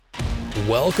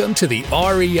Welcome to the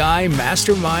REI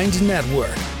Mastermind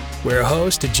Network, where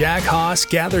host Jack Haas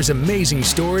gathers amazing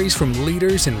stories from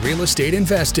leaders in real estate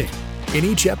investing. In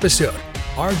each episode,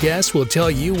 our guests will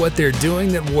tell you what they're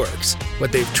doing that works,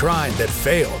 what they've tried that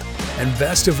failed, and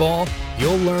best of all,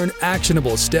 you'll learn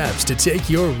actionable steps to take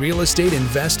your real estate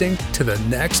investing to the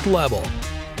next level.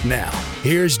 Now,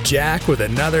 here's Jack with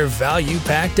another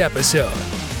value-packed episode.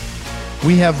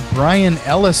 We have Bryan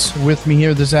Ellis with me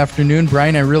here this afternoon.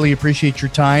 Bryan, I really appreciate your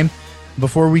time.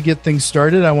 Before we get things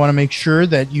started, I want to make sure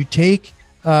that you take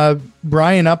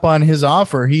Bryan up on his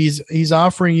offer. He's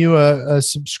offering you a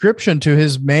subscription to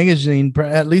his magazine,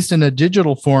 at least in a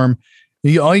digital form.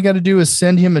 All you got to do is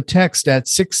send him a text at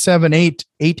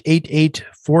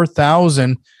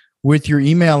 678-888-4000 with your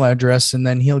email address, and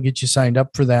then he'll get you signed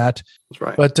up for that. That's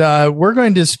right. But we're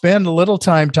going to spend a little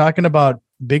time talking about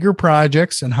bigger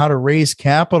projects and how to raise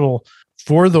capital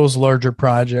for those larger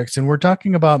projects. And we're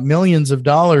talking about millions of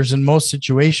dollars in most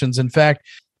situations. In fact,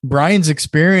 Bryan's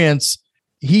experience,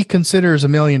 he considers $1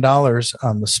 million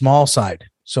on the small side.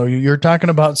 So you're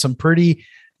talking about some pretty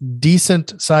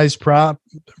decent sized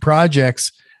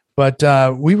projects. But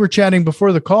we were chatting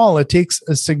before the call. It takes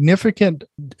a significant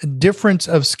difference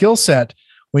of skill set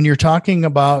when you're talking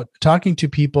to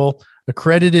people,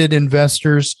 accredited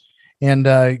investors, and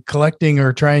collecting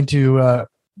or trying to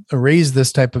raise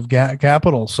this type of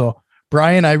capital. So,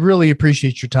 Bryan, I really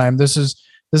appreciate your time. This is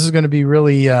going to be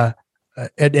really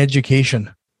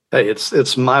education. Hey,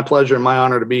 it's my pleasure and my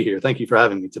honor to be here. Thank you for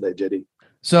having me today, JD.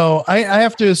 So I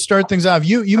have to start things off.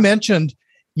 You mentioned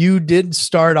you did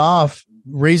start off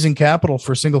raising capital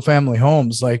for single family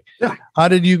homes. How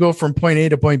did you go from point A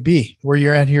to point B, where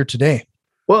you're at here today?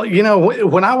 Well,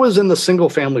 when I was in the single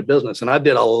family business, and I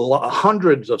did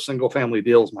hundreds of single family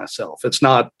deals myself, it's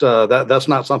not that's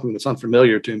not something that's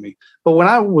unfamiliar to me. But when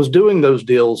I was doing those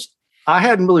deals, I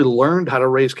hadn't really learned how to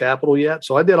raise capital yet.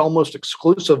 So I did almost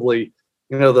exclusively,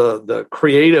 the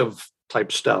creative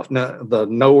type stuff, the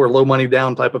no or low money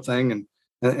down type of thing,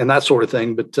 and that sort of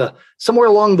thing. But somewhere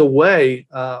along the way,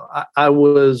 I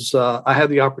had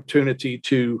the opportunity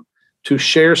to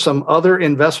share some other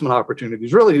investment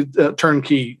opportunities, really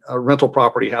turnkey rental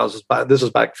property houses. This is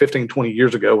back 15, 20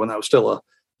 years ago when that was still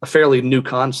a fairly new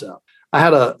concept. I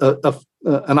had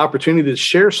an opportunity to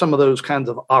share some of those kinds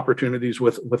of opportunities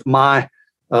with my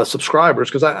subscribers,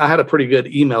 because I had a pretty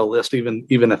good email list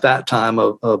even at that time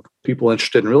of people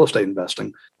interested in real estate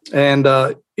investing. And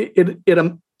it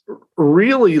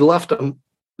really left a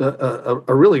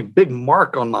really big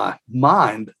mark on my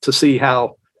mind to see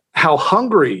how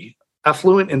hungry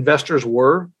affluent investors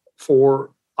were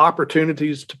for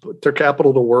opportunities to put their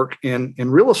capital to work in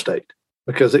real estate,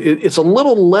 because it's a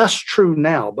little less true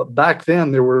now. But back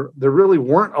then, there really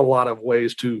weren't a lot of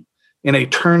ways to, in a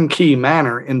turnkey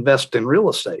manner, invest in real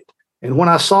estate. And when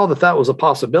I saw that was a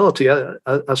possibility,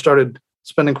 I started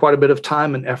spending quite a bit of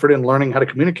time and effort in learning how to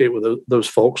communicate with those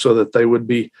folks so that they would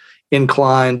be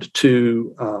inclined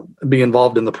to be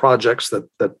involved in the projects that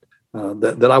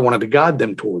I wanted to guide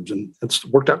them towards. And it's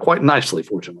worked out quite nicely,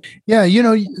 fortunately. Yeah.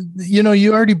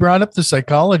 You already brought up the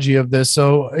psychology of this.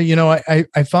 So,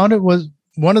 I found it was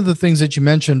one of the things that you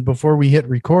mentioned before we hit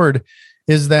record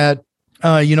is that,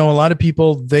 a lot of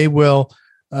people, they will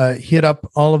hit up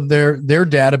all of their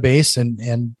database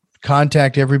and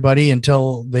contact everybody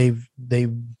until they've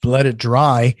let it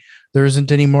dry. There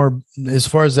isn't any more, as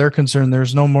far as they're concerned,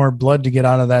 there's no more blood to get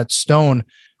out of that stone.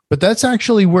 But that's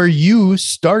actually where you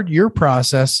start your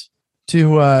process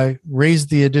to raise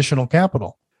the additional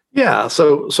capital. Yeah.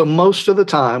 So most of the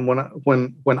time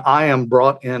when I am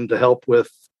brought in to help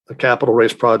with a capital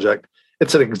raise project,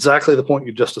 it's at exactly the point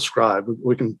you just described.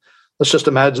 Let's just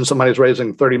imagine somebody's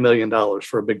raising $30 million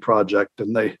for a big project,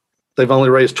 and they've only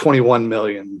raised $21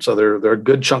 million. So they're a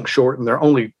good chunk short, and they're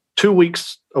only 2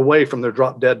 weeks away from their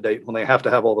drop dead date when they have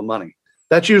to have all the money.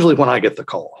 That's usually when I get the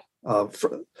call.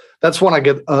 That's when I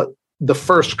get the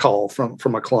first call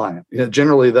from a client.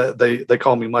 Generally, they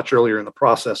call me much earlier in the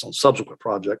process on subsequent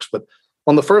projects, but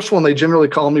on the first one, they generally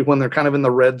call me when they're kind of in the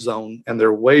red zone and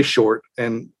they're way short.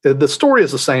 And the story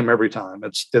is the same every time.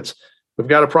 It's we've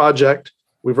got a project,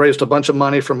 we've raised a bunch of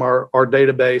money from our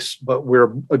database, but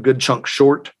we're a good chunk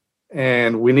short,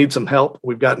 and we need some help.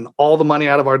 We've gotten all the money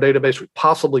out of our database we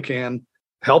possibly can.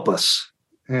 Help us.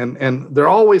 And they're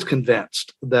always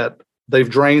convinced that they've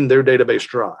drained their database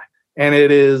dry. And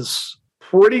it is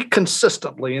pretty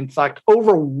consistently, in fact,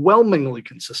 overwhelmingly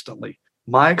consistently,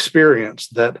 my experience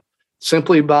that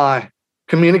simply by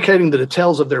communicating the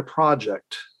details of their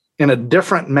project in a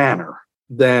different manner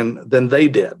than they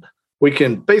did, we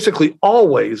can basically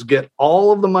always get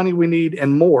all of the money we need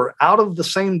and more out of the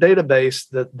same database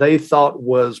that they thought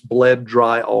was bled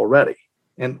dry already.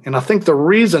 And I think the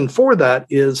reason for that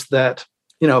is that,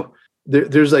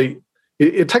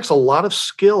 it takes a lot of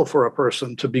skill for a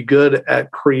person to be good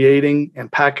at creating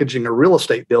and packaging a real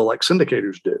estate deal like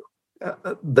syndicators do.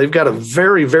 They've got a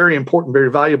very, very important,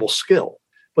 very valuable skill,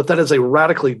 but that is a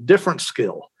radically different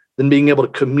skill than being able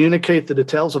to communicate the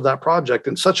details of that project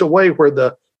in such a way where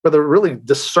the really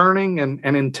discerning and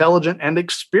intelligent and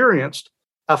experienced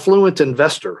affluent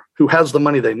investor who has the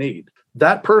money they need,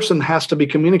 that person has to be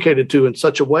communicated to in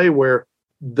such a way where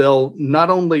they'll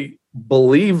not only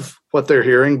believe what they're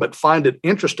hearing, but find it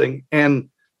interesting, and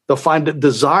they'll find it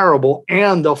desirable,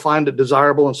 and they'll find it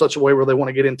desirable in such a way where they want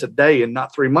to get in today and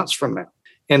not 3 months from now.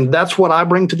 And that's what I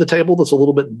bring to the table that's a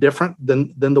little bit different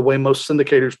than the way most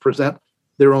syndicators present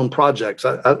their own projects.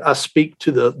 I speak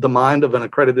to the mind of an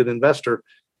accredited investor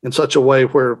in such a way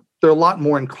where they're a lot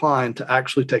more inclined to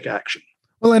actually take action.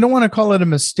 Well, I don't want to call it a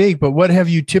mistake, but what have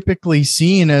you typically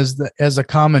seen as a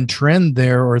common trend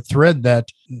there or thread that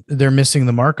they're missing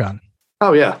the mark on?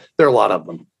 Oh, yeah, there are a lot of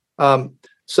them.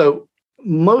 So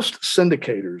most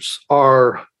syndicators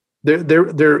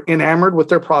they're enamored with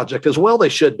their project, as well they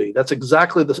should be. That's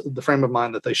exactly the frame of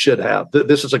mind that they should have.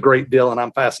 This is a great deal and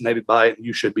I'm fascinated by it and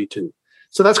you should be too.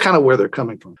 So that's kind of where they're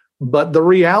coming from. But the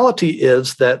reality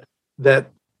is that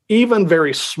even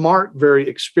very smart, very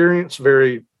experienced,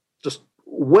 very just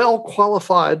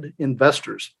well-qualified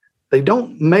investors, they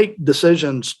don't make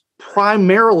decisions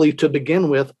primarily to begin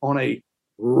with on a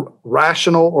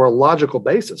rational or logical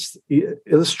basis.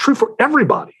 It's true for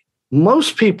everybody.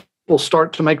 Most people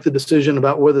start to make the decision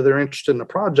about whether they're interested in a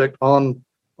project on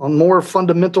more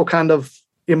fundamental kind of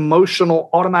emotional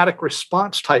automatic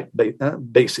response type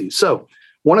bases. So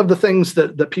one of the things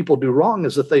that people do wrong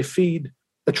is that they feed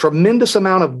a tremendous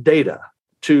amount of data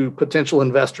to potential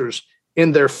investors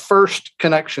in their first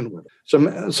connection with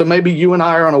it. So maybe you and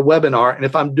I are on a webinar, and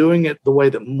if I'm doing it the way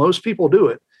that most people do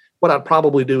it, what I'd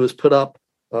probably do is put up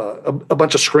a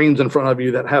bunch of screens in front of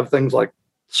you that have things like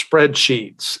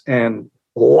spreadsheets and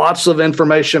lots of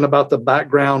information about the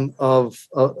background of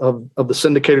the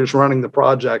syndicators running the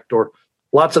project, or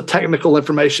lots of technical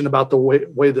information about the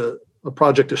way the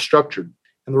project is structured.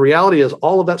 And the reality is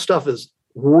all of that stuff is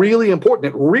really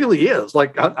important. It really is.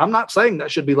 Like, I'm not saying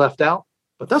that should be left out,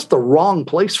 but that's the wrong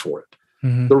place for it.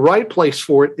 Mm-hmm. The right place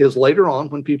for it is later on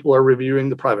when people are reviewing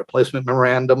the private placement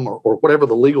memorandum or whatever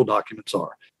the legal documents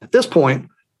are. At this point,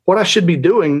 what I should be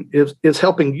doing is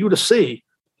helping you to see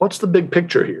what's the big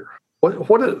picture here.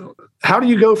 How do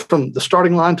you go from the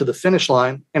starting line to the finish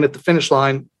line? And at the finish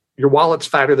line, your wallet's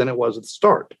fatter than it was at the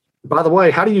start. By the way,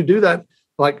 how do you do that?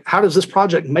 Like, how does this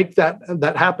project make that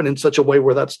happen in such a way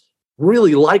where that's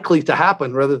really likely to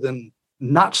happen rather than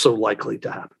not so likely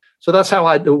to happen? So that's how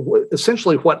I do.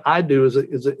 Essentially, what I do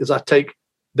is I take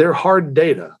their hard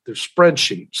data, their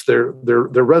spreadsheets, their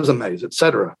resumes, et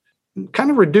cetera, and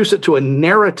kind of reduce it to a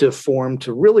narrative form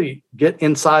to really get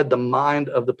inside the mind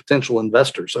of the potential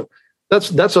investor. So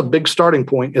that's a big starting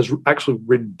point, is actually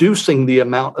reducing the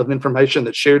amount of information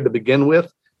that's shared to begin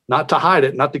with, not to hide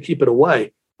it, not to keep it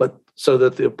away, but so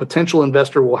that the potential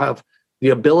investor will have the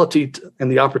ability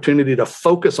and the opportunity to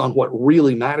focus on what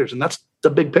really matters. And that's the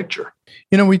big picture.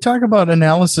 We talk about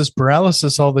analysis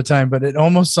paralysis all the time, but it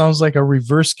almost sounds like a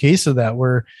reverse case of that,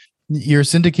 where your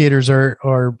syndicators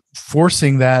are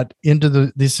forcing that into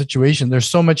the situation. There's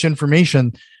so much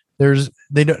information.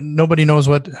 Nobody knows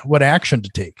what action to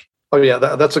take. Oh yeah,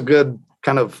 that's a good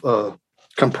kind of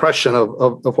compression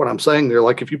of what I'm saying there.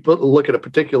 Like, if you look at a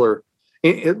particular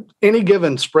any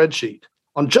given spreadsheet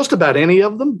on just about any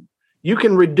of them, you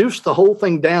can reduce the whole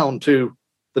thing down to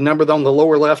the number on the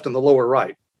lower left and the lower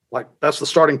right. Like, that's the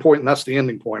starting point and that's the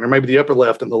ending point, or maybe the upper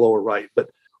left and the lower right. But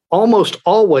almost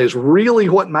always, really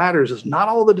what matters is not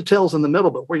all the details in the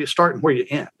middle, but where you start and where you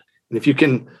end. And if you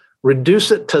can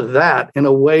reduce it to that in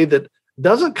a way that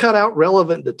doesn't cut out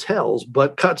relevant details,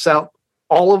 but cuts out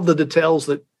all of the details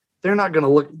that they're not going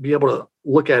to be able to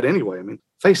look at anyway. I mean,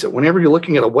 face it, whenever you're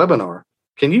looking at a webinar,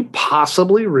 can you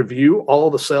possibly review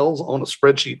all the cells on a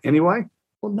spreadsheet anyway?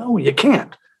 Well, no, you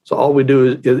can't. So all we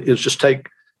do is just take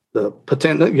the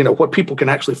potential, what people can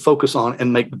actually focus on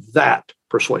and make that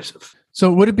persuasive.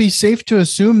 So would it be safe to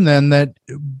assume then that,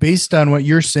 based on what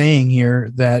you're saying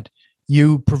here, that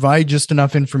you provide just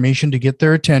enough information to get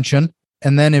their attention,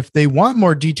 and then if they want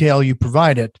more detail, you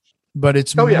provide it, but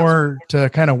it's more to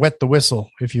kind of wet the whistle,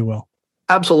 if you will?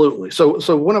 Absolutely.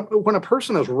 So when a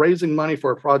person is raising money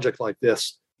for a project like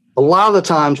this, a lot of the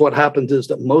times what happens is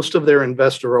that most of their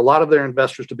investor, or a lot of their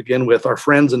investors to begin with, are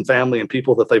friends and family and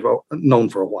people that they've known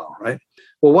for a while, right?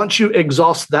 Well, once you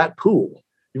exhaust that pool,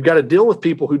 you've got to deal with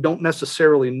people who don't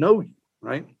necessarily know you,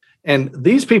 right? And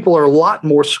these people are a lot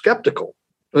more skeptical,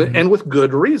 and with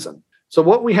good reason. So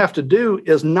what we have to do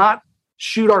is not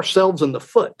shoot ourselves in the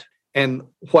foot. And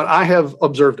what I have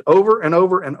observed over and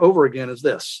over and over again is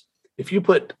this: if you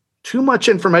put too much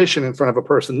information in front of a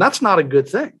person, that's not a good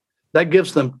thing. That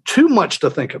gives them too much to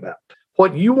think about.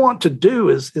 What you want to do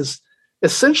is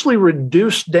essentially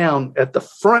reduce down at the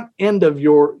front end of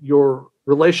your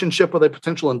relationship with a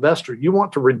potential investor. You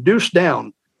want to reduce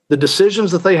down the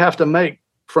decisions that they have to make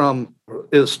from,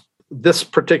 is this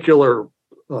particular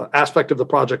aspect of the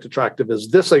project attractive? Is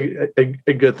this a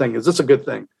good thing? Is this a good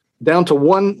thing? Down to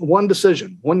one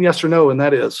decision, one yes or no, and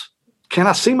that is, can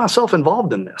I see myself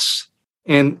involved in this?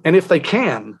 And if they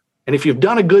can, and if you've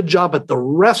done a good job at the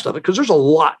rest of it, because there's a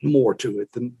lot more to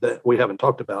it that we haven't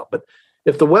talked about, but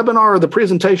if the webinar or the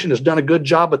presentation has done a good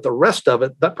job at the rest of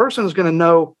it, that person is going to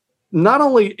know not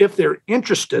only if they're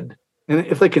interested and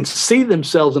if they can see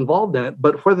themselves involved in it,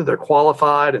 but whether they're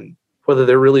qualified and whether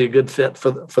they're really a good fit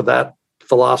for that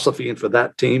philosophy and for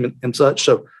that team and such.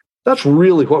 So that's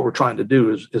really what we're trying to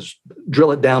do is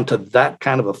drill it down to that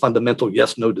kind of a fundamental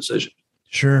yes-no decision.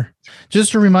 Sure.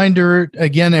 Just a reminder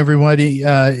again, everybody,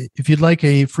 if you'd like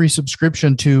a free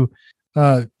subscription to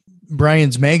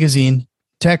Bryan's magazine,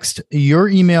 text your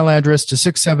email address to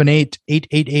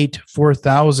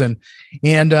 678-888-4000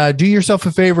 and do yourself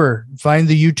a favor, find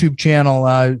the YouTube channel.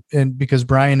 And because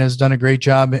Bryan has done a great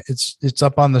job, it's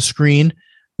up on the screen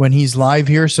when he's live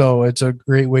here. So it's a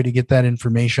great way to get that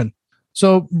information.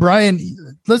 So Bryan,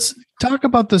 let's talk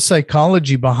about the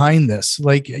psychology behind this.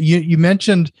 Like you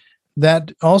mentioned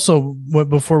that also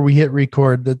before we hit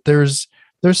record, that there's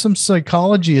some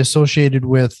psychology associated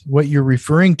with what you're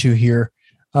referring to here.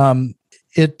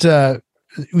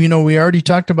 We already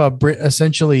talked about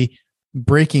essentially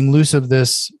breaking loose of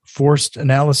this forced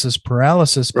analysis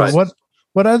paralysis, but right.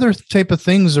 What other type of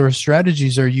things or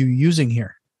strategies are you using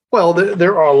here? Well,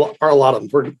 there are a lot of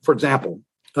them. For example,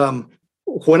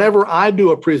 whenever I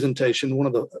do a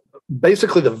presentation,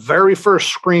 basically the very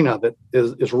first screen of it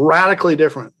is radically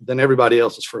different than everybody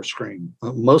else's first screen.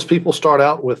 Most people start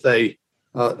out with a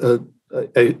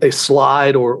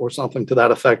slide or something to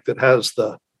that effect that has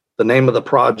the name of the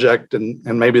project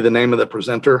and maybe the name of the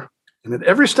presenter. And at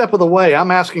every step of the way,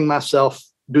 I'm asking myself,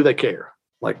 do they care?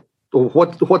 Like,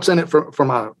 what's in it for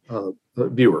my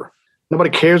viewer? Nobody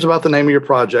cares about the name of your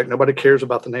project. Nobody cares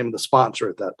about the name of the sponsor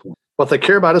at that point. What they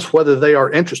care about is whether they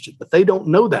are interested, but they don't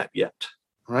know that yet.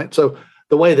 Right. So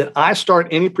the way that I start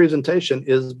any presentation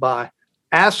is by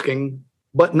asking,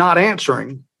 but not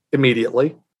answering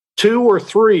immediately, 2 or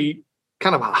 3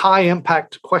 kind of high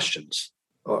impact questions,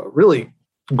 really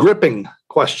gripping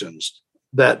questions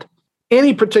that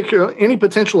any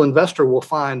potential investor will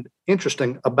find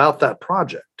interesting about that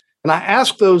project. And I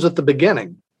ask those at the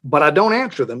beginning, but I don't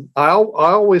answer them. I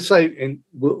always say, and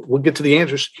we'll get to the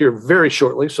answers here very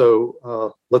shortly.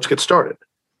 So let's get started.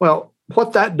 Well,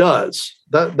 what that does,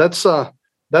 that's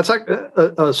like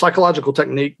a psychological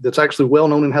technique that's actually well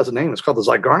known and has a name. It's called the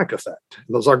Zeigarnik effect.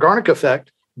 And the Zeigarnik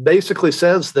effect basically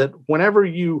says that whenever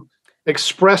you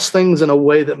express things in a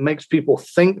way that makes people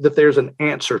think that there's an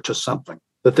answer to something,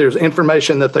 that there's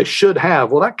information that they should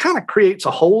have, well, that kind of creates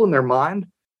a hole in their mind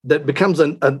that becomes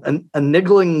a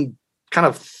niggling kind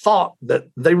of thought that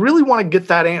they really want to get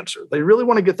that answer. They really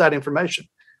want to get that information.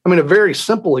 I mean, a very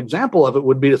simple example of it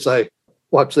would be to say,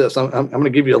 watch this. I'm going to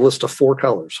give you a list of 4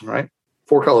 colors, right?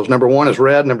 4 colors. Number 1 is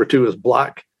red. Number 2 is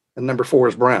black. And number 4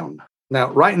 is brown. Now,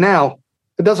 right now,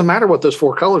 it doesn't matter what those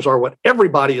 4 colors are. What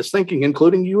everybody is thinking,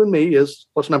 including you and me, is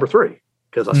what's number 3?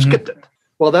 Because I skipped it.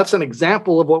 Well, that's an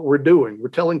example of what we're doing. We're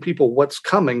telling people what's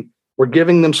coming. We're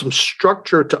giving them some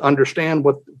structure to understand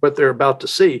what they're about to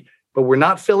see, but we're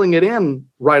not filling it in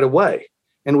right away.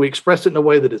 And we express it in a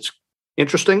way that it's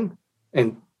interesting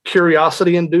and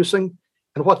curiosity inducing.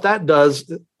 And what that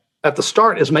does at the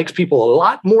start is makes people a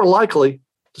lot more likely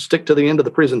to stick to the end of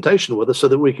the presentation with us so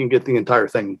that we can get the entire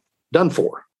thing done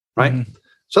for, right? Mm-hmm.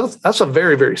 So that's a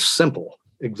very, very simple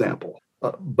example,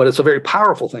 but it's a very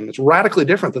powerful thing. It's radically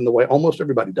different than the way almost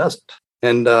everybody does it.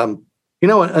 And,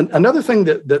 another thing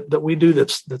that we do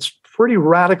that's pretty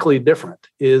radically different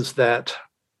is that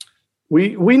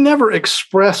we never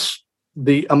express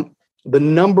the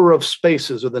number of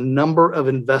spaces or the number of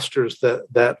investors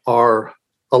that are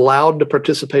allowed to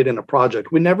participate in a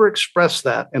project. We never express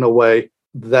that in a way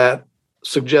that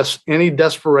suggests any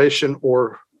desperation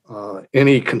or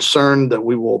any concern that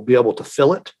we will be able to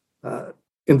fill it.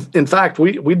 In fact,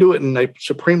 we do it in a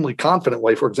supremely confident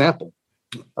way. For example,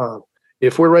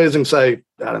 if we're raising, say,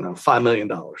 $5 million,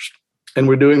 and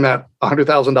we're doing that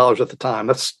 $100,000 at the time,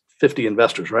 that's 50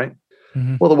 investors, right?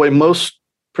 Mm-hmm. Well, the way most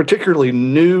particularly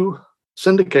new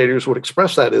syndicators would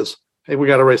express that is, hey, we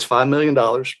got to raise $5 million.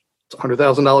 It's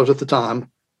 $100,000 at the time.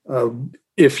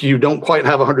 If you don't quite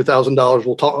have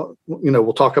 $100,000,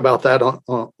 we'll talk about that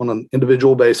on an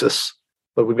individual basis.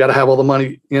 But we've got to have all the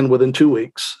money in within 2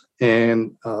 weeks.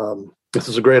 And this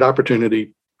is a great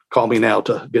opportunity. Call me now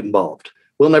to get involved.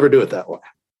 We'll never do it that way.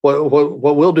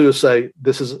 What we'll do is say,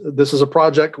 this is a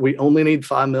project. We only need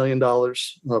 $5 million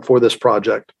for this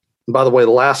project. And by the way,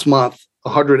 last month,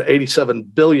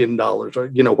 $187 billion, or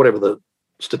whatever the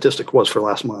statistic was for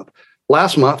last month.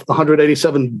 Last month,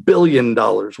 $187 billion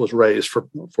was raised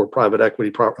for private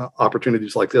equity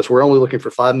opportunities like this. We're only looking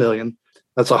for $5 million.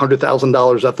 That's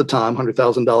 $100,000 at the time.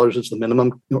 $100,000 is the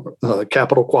minimum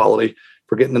capital quality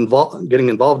for getting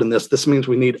involved in this. This means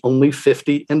we need only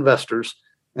 50 investors,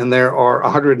 and there are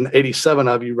 187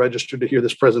 of you registered to hear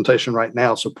this presentation right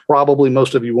now. So probably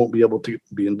most of you won't be able to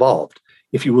be involved.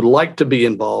 If you would like to be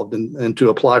involved and to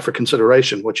apply for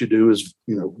consideration, what you do is,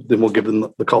 then we'll give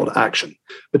them the call to action.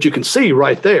 But you can see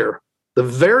right there the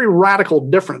very radical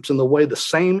difference in the way the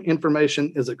same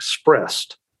information is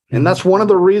expressed. And that's one of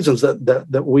the reasons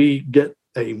that we get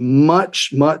a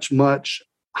much, much, much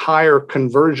higher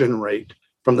conversion rate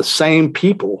from the same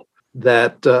people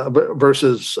that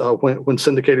versus when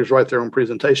syndicators write their own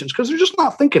presentations, because they're just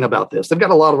not thinking about this. They've got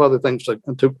a lot of other things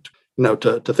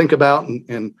to think about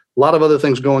and a lot of other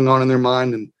things going on in their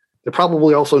mind. And they're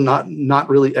probably also not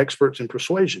really experts in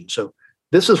persuasion. So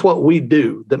this is what we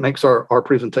do that makes our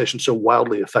presentation so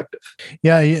wildly effective.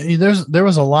 Yeah, there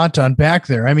was a lot to unpack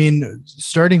there. I mean,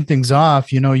 starting things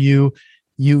off, you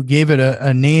gave it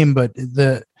a name, but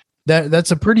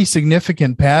that's a pretty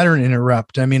significant pattern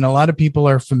interrupt. I mean, a lot of people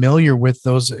are familiar with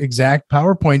those exact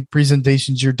PowerPoint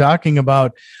presentations you're talking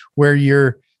about, where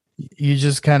you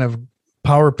just kind of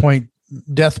PowerPoint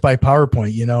death by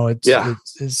PowerPoint.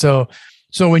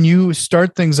 So when you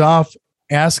start things off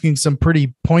asking some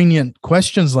pretty poignant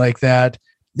questions like that,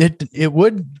 it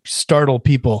would startle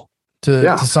people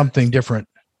to something different.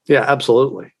 Yeah,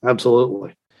 absolutely. I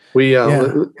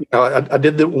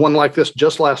did the one like this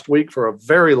just last week for a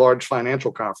very large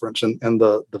financial conference. And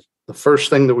the first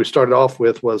thing that we started off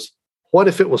with was, what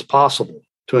if it was possible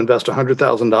to invest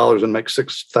 $100,000 and make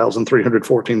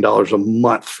 $6,314 a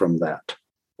month from that?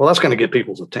 Well, that's going to get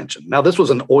people's attention. Now, this was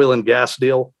an oil and gas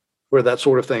deal where that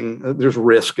sort of thing, there's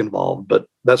risk involved, but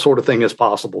that sort of thing is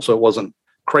possible. So it wasn't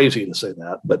crazy to say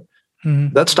that, but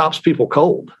that stops people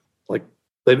cold. Like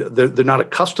they're not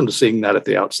accustomed to seeing that at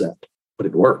the outset, but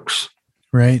it works.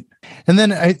 Right. And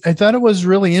then I thought it was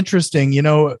really interesting,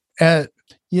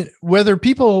 whether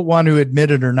people want to admit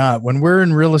it or not, when we're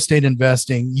in real estate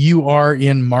investing, you are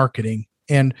in marketing.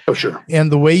 And sure. And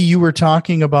the way you were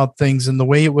talking about things and the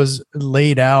way it was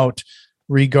laid out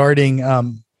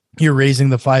regarding you're raising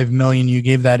the $5 million, you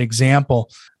gave that example.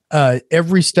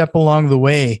 Every step along the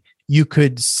way, you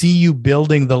could see you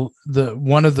building the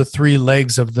one of the three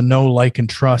legs of the know, like, and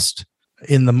trust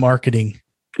in the marketing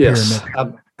pyramid.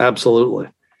 Yes, absolutely.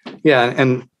 Yeah,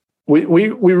 and we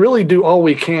really do all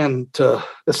we can to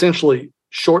essentially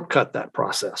shortcut that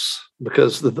process,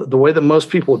 because the way that most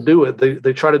people do it,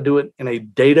 they try to do it in a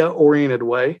data-oriented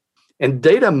way, and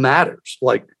data matters.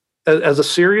 Like, as a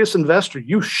serious investor,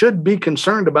 you should be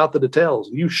concerned about the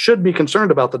details. You should be concerned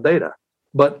about the data.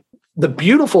 But the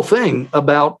beautiful thing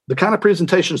about the kind of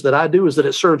presentations that I do is that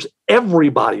it serves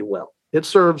everybody well. It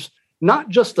serves not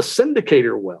just the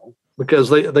syndicator well, because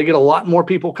they get a lot more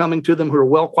people coming to them who are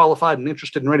well qualified and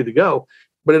interested and ready to go.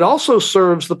 But it also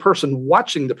serves the person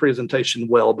watching the presentation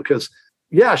well, because,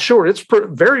 yeah, sure, it's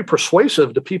very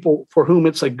persuasive to people for whom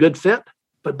it's a good fit.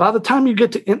 But by the time you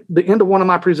get to the end of one of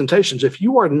my presentations, if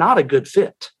you are not a good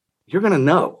fit, you're going to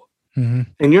know. And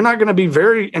you're not going to be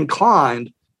very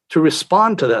inclined to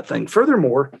respond to that thing.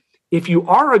 Furthermore, if you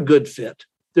are a good fit,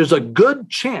 there's a good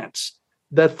chance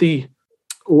that the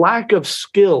lack of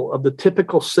skill of the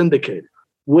typical syndicator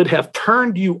would have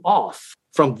turned you off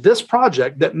from this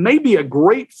project that may be a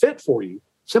great fit for you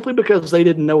simply because they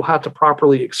didn't know how to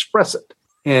properly express it.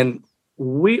 And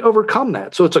we overcome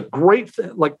that. So it's a great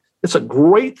thing. It's a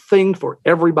great thing for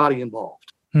everybody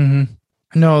involved.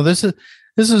 No, this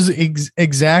is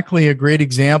exactly a great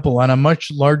example on a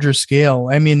much larger scale.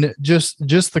 I mean, just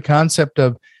the concept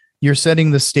of you're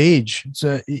setting the stage.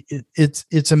 So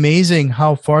it's amazing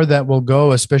how far that will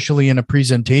go, especially in a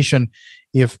presentation,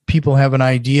 if people have an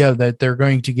idea that they're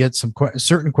going to get some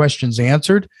certain questions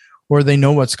answered, or they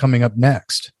know what's coming up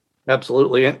next.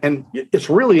 Absolutely. And it's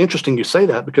really interesting you say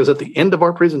that, because at the end of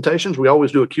our presentations, we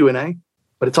always do a Q&A.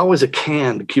 But it's always a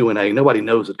canned Q&A. Nobody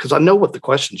knows it because I know what the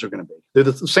questions are going to be. They're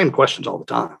the same questions all the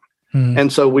time.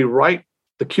 And so we write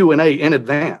the Q&A in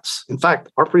advance. In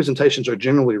fact, our presentations are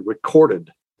generally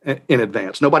recorded in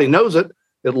advance. Nobody knows it.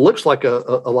 It looks like a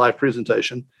live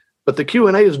presentation, but the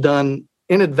Q&A is done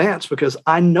in advance because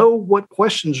I know what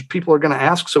questions people are going to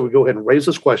ask. So we go ahead and raise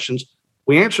those questions.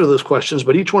 We answer those questions,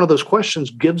 but each one of those questions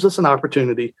gives us an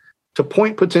opportunity to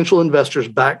point potential investors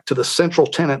back to the central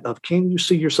tenet of, can you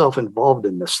see yourself involved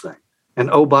in this thing?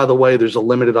 And oh, by the way, there's a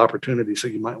limited opportunity, so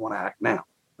you might want to act now,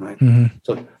 right? Mm-hmm.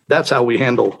 So that's how we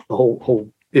handle the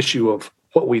whole issue of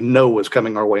what we know is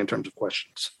coming our way in terms of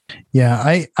questions.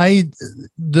 Yeah,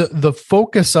 the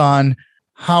focus on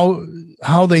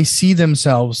how they see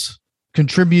themselves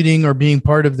contributing or being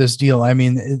part of this deal. I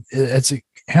mean, it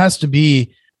has to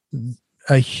be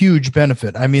a huge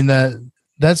benefit. I mean,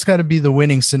 that's got to be the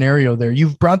winning scenario there.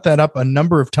 You've brought that up a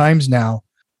number of times now,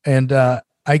 and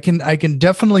I can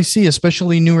definitely see,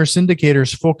 especially newer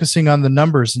syndicators, focusing on the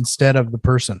numbers instead of the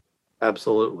person.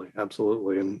 Absolutely.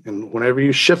 And whenever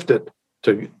you shift it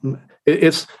to,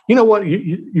 it's, you know what,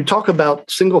 you talk about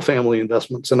single family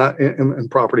investments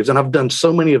and properties, and I've done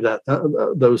so many of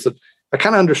those that I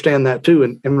kind of understand that too.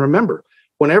 And remember,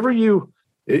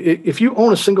 if you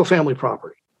own a single family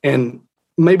property and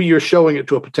maybe you're showing it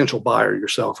to a potential buyer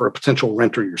yourself or a potential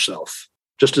renter yourself,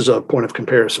 just as a point of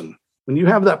comparison, when you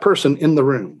have that person in the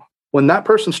room, when that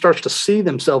person starts to see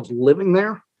themselves living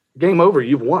there, game over,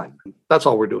 you've won. That's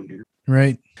all we're doing here.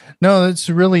 Right. No, that's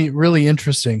really, really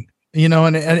interesting. You know,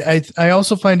 and I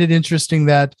also find it interesting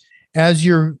that as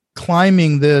you're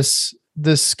climbing this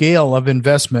scale of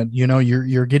investment, you know,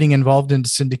 you're getting involved into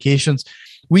syndications,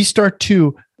 we start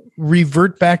to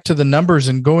revert back to the numbers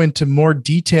and go into more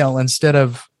detail instead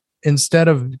of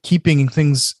keeping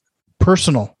things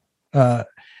personal. And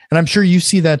I'm sure you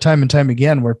see that time and time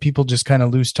again where people just kind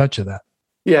of lose touch of that.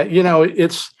 Yeah. You know,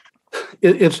 it's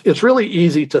really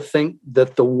easy to think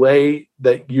that the way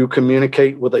that you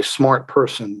communicate with a smart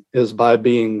person is by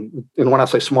being, and when I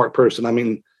say smart person, I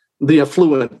mean the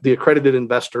affluent, the accredited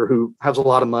investor who has a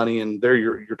lot of money and they're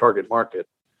your target market.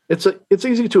 It's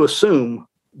easy to assume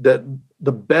that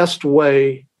the best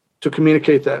way to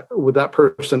communicate that with that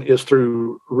person is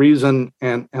through reason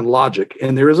and logic.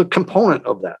 And there is a component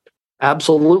of that.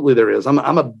 Absolutely there is. I'm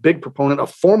a big proponent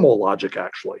of formal logic,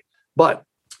 actually. But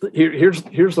here's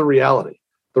the reality.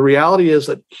 The reality is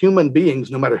that human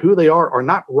beings, no matter who they are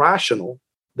not rational.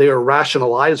 They are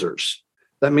rationalizers.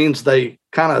 That means they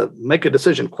kind of make a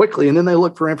decision quickly, and then they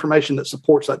look for information that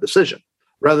supports that decision,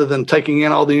 rather than taking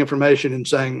in all the information and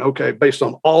saying, okay, based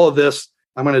on all of this,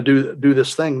 I'm going to do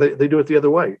this thing. They do it the other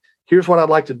way. Here's what I'd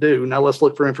like to do. Now let's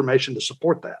look for information to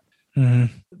support that. Mm-hmm.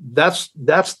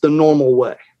 That's the normal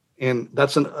way. And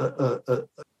that's a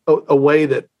way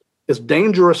that is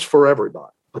dangerous for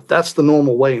everybody. But that's the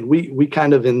normal way. And we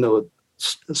kind of, in the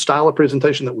style of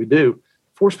presentation that we do,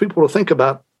 force people to think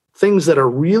about things that are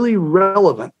really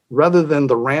relevant rather than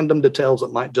the random details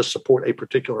that might just support a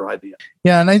particular idea.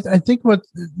 Yeah. And I think what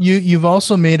you've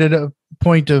also made it a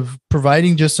point of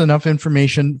providing just enough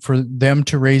information for them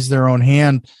to raise their own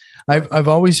hand. I've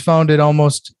always found it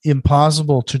almost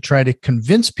impossible to try to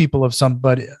convince people of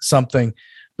something,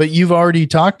 but you've already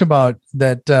talked about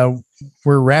that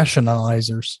we're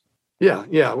rationalizers. Yeah.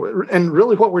 And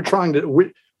really what we're trying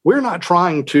to, we're not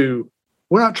trying to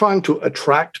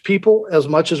attract people as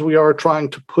much as we are trying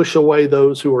to push away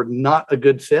those who are not a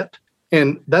good fit.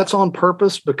 And that's on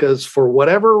purpose because for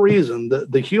whatever reason,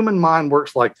 the human mind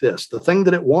works like this. The thing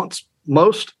that it wants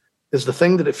most is the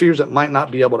thing that it fears it might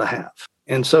not be able to have.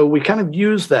 And so we kind of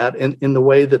use that in the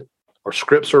way that our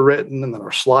scripts are written and that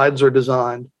our slides are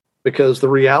designed, because the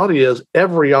reality is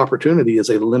every opportunity is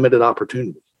a limited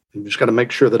opportunity. You just got to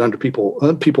make sure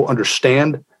that people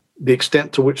understand the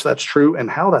extent to which that's true and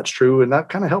how that's true. And that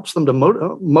kind of helps them to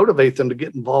motivate them to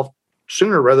get involved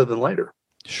sooner rather than later.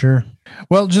 Sure.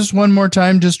 Well, just one more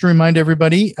time, just to remind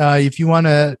everybody, if you want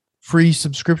a free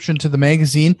subscription to the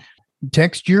magazine,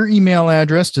 text your email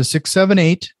address to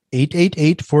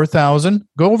 678-888-4000.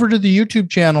 Go over to the YouTube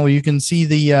channel. You can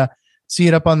see it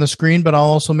up on the screen, but I'll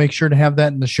also make sure to have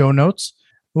that in the show notes.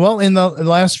 Well, in the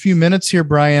last few minutes here,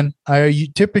 Bryan, I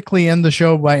typically end the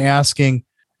show by asking,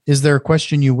 is there a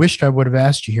question you wished I would have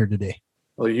asked you here today?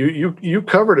 Well, you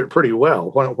covered it pretty well.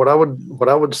 What I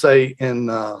would say in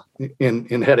our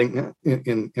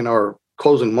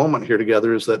closing moment here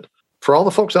together is that for all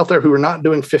the folks out there who are not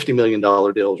doing $50 million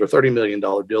deals or $30 million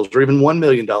deals or even $1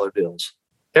 million deals,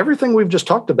 everything we've just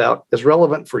talked about is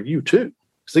relevant for you too.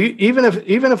 So even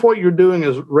if what you're doing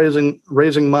is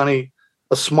raising money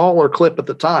a smaller clip at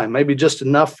the time, maybe just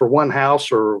enough for one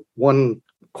house or one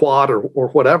quad or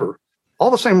whatever,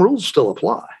 all the same rules still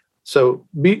apply. So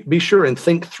be sure and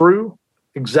think through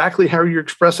exactly how you're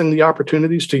expressing the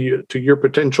opportunities to your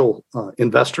potential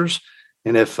investors.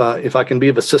 And if I can be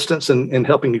of assistance in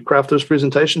helping you craft those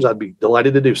presentations, I'd be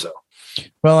delighted to do so.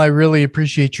 Well, I really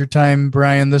appreciate your time,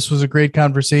 Bryan. This was a great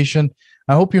conversation.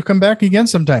 I hope you'll come back again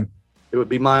sometime. It would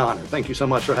be my honor. Thank you so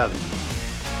much for having me.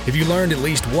 Have you learned at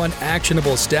least one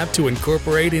actionable step to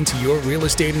incorporate into your real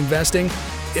estate investing?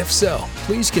 If so,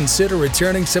 please consider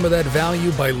returning some of that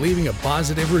value by leaving a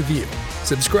positive review,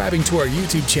 subscribing to our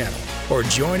YouTube channel, or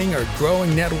joining our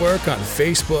growing network on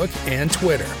Facebook and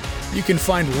Twitter. You can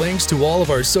find links to all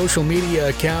of our social media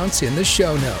accounts in the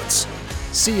show notes.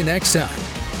 See you next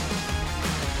time.